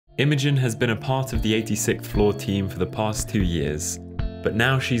Imogen has been a part of the 86th floor team for the past 2 years, but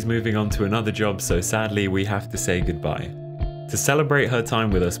now she's moving on to another job, so sadly we have to say goodbye. To celebrate her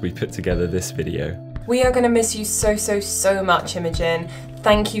time with us, we put together this video. We are going to miss you so much, Imogen.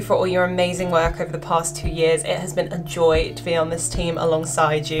 Thank you for all your amazing work over the past 2 years. It has been a joy to be on this team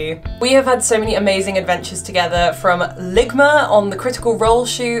alongside you. We have had so many amazing adventures together, from Ligma on the Critical Role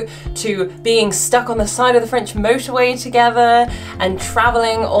shoot, to being stuck on the side of the French motorway together, and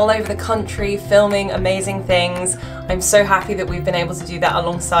travelling all over the country filming amazing things. I'm so happy that we've been able to do that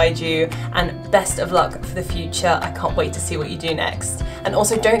alongside you, and best of luck for the future. I can't wait to see what you do next. And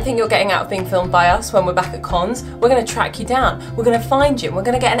also, don't think you're getting out of being filmed by us when we're back at cons. We're going to track you down, we're going to find you, we're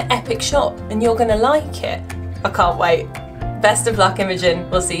going to get an epic shot, and you're going to like it. I can't wait. Best of luck, Imogen.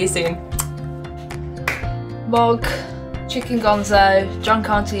 We'll see you soon. Mog, Chicken-Gonzo, Drunk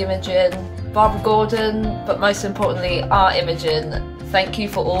Auntie Imogen, Barbara Gordon, but most importantly, our Imogen. Thank you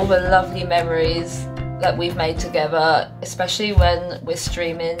for all the lovely memories that we've made together, especially when we're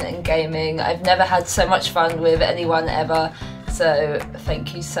streaming and gaming. I've never had so much fun with anyone ever, so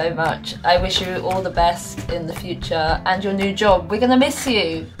thank you so much. I wish you all the best in the future and your new job. We're gonna miss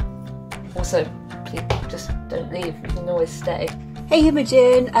you. Also, please just don't leave, you can always stay. Hey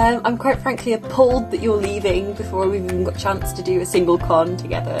Imogen, I'm quite frankly appalled that you're leaving before we've even got a chance to do a single con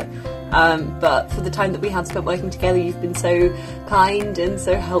together. But for the time that we have spent working together, you've been so kind and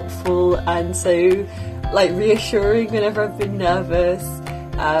so helpful and so reassuring whenever I've been nervous.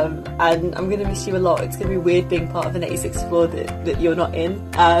 And I'm going to miss you a lot. It's going to be weird being part of an 86th floor that you're not in.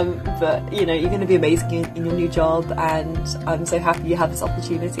 But you know, you're going to be amazing in your new job, and I'm so happy you have this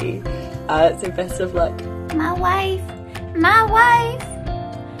opportunity. So best of luck. My wife! My wife!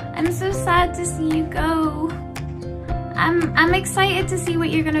 I'm so sad to see you go. I'm excited to see what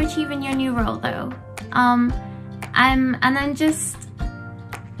you're going to achieve in your new role though.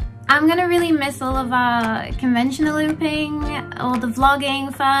 I'm gonna really miss all of our conventional looping, all the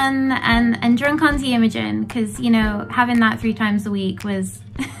vlogging fun, and Drunk Auntie Imogen, because, you know, having that 3 times a week was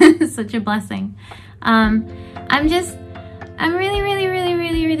such a blessing. I'm really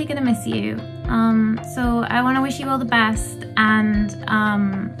gonna miss you. So I want to wish you all the best, and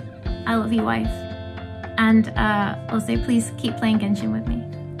I love you, wife. And also, please keep playing Genshin with me.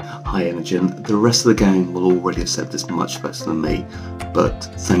 Hi Imogen, the rest of the gang will already have said this much better than me, but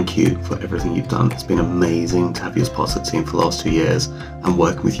thank you for everything you've done. It's been amazing to have you as part of the team for the last 2 years, and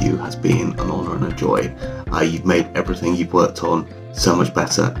working with you has been an honour and a joy. You've made everything you've worked on so much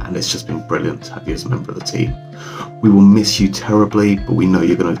better, and it's just been brilliant to have you as a member of the team. We will miss you terribly, but we know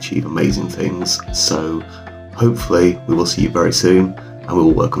you're going to achieve amazing things, so hopefully we will see you very soon, and we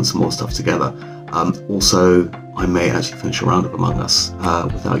will work on some more stuff together. Also, I may actually finish a round of Among Us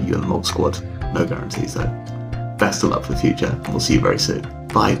without you and the Mog squad. No guarantees though. Best of luck for the future, and we'll see you very soon.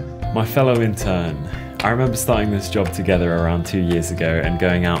 Bye. My fellow intern. I remember starting this job together around 2 years ago and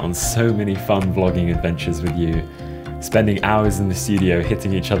going out on so many fun vlogging adventures with you, spending hours in the studio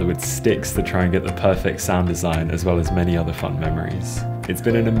hitting each other with sticks to try and get the perfect sound design, as well as many other fun memories. It's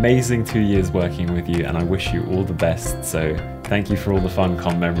been an amazing 2 years working with you, and I wish you all the best, so thank you for all the fun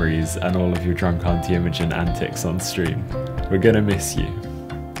con memories and all of your Drunk Auntie Imogen antics on stream. We're gonna miss you.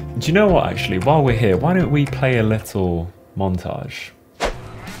 Do you know what, actually, while we're here, why don't we play a little montage?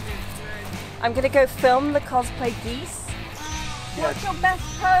 I'm gonna go film the cosplay geese. What's your best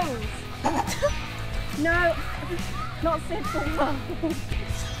pose? No, not simple.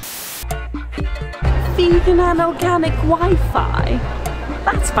 Vegan and organic Wi-Fi.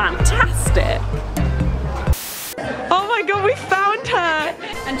 That's fantastic. Oh my god, we found her!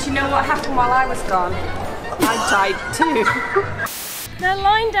 And do you know what happened while I was gone? I died too. They're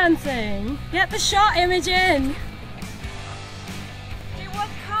line dancing. Get the shot, Imogen. Do you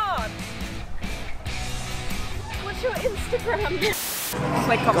want cards? What's your Instagram?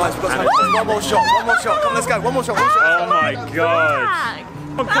 Guys, one more shot, come let's go, one more shot. Oh my god!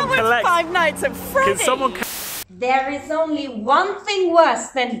 That was 5 Nights at Freddy's. Can someone... There is only one thing worse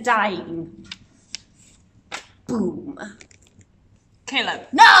than dying. Boom. Caleb.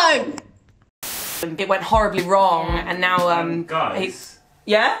 No! It went horribly wrong, and now guys,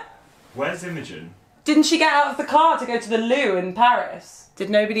 yeah? where's Imogen? Didn't she get out of the car to go to the loo in Paris? Did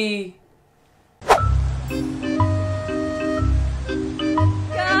nobody...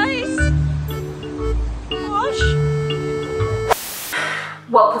 Guys! Wash!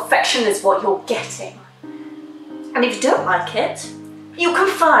 Well, perfection is what you're getting. And if you don't like it, you can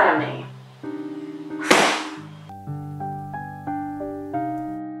fire me.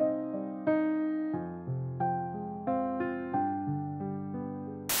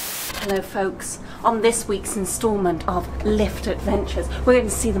 Hello folks, on this week's instalment of Lift Adventures, we're going to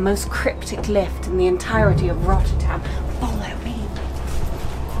see the most cryptic lift in the entirety of Rotterdam. Follow me.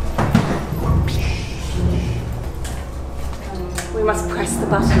 We must press the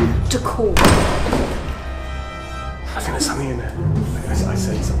button to call. I think there's something in there. I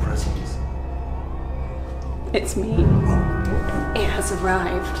sense a presence. It's me. It has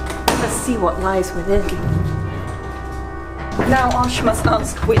arrived. Let's see what lies within. Now Ash must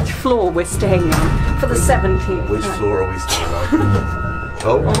ask which floor we're staying on for the 17th. Which floor are we staying on?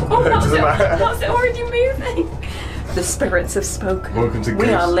 What's it already moving? The spirits have spoken. Welcome to We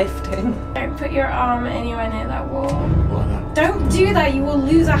Greece. are lifting. Don't put your arm anywhere near that wall. Don't do that, you will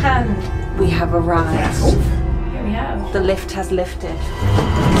lose a hand. We have arrived. Yes. Here we have. The lift has lifted.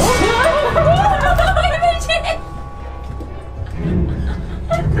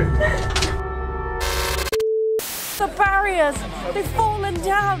 The barriers, they've fallen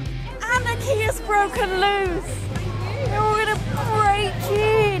down. Anarchy has broken loose. We're gonna break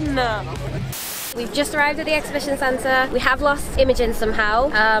in. We've just arrived at the exhibition centre. We have lost Imogen somehow.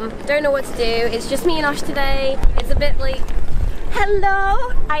 Don't know what to do. It's just me and Osh today. It's a bit like...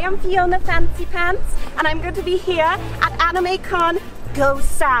 Hello, I am Fiona Fancy Pants, and I'm going to be here at AnimeCon Go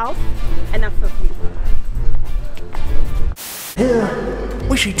South. Enough of you. Here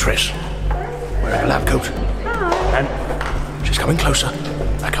we see Triss wearing a lab coat. And she's coming closer.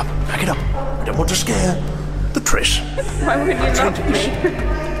 Back up, back it up. I don't want to scare the Triss. Why would you love me?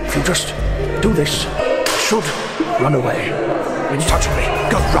 If you just do this, I should run away. When you touch me,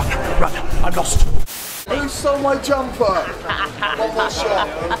 go, run, run. I'm lost. Who stole my jumper? One more shot.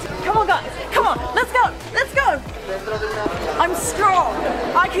 Come on, guys. Come on. Let's go. Let's go. I'm strong.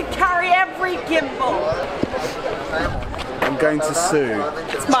 I can carry every gimbal. I'm going to sue.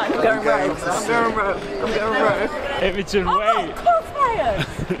 It's mine. I'm going rogue. I'm going rogue. I'm going rogue. Imogen, wait! Cosplayer.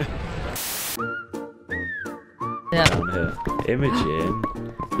 Down here. Imogen,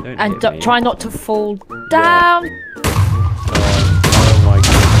 don't And hit me. try not to fall down. Oh my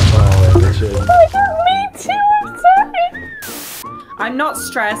god. Oh, Imogen. Me too. I'm sorry. I'm not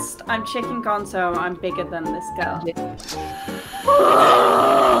stressed. I'm Chicken-Gonzo. I'm bigger than this girl.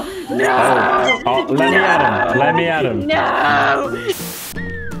 No! Oh, let me at him. Let me at him. No!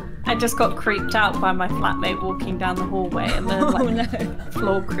 I just got creeped out by my flatmate walking down the hallway and the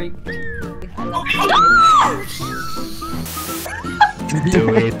floor creaked.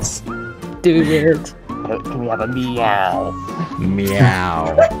 Do it. Do it. Can we have a meow?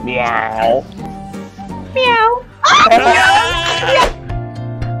 Meow. Meow. Meow!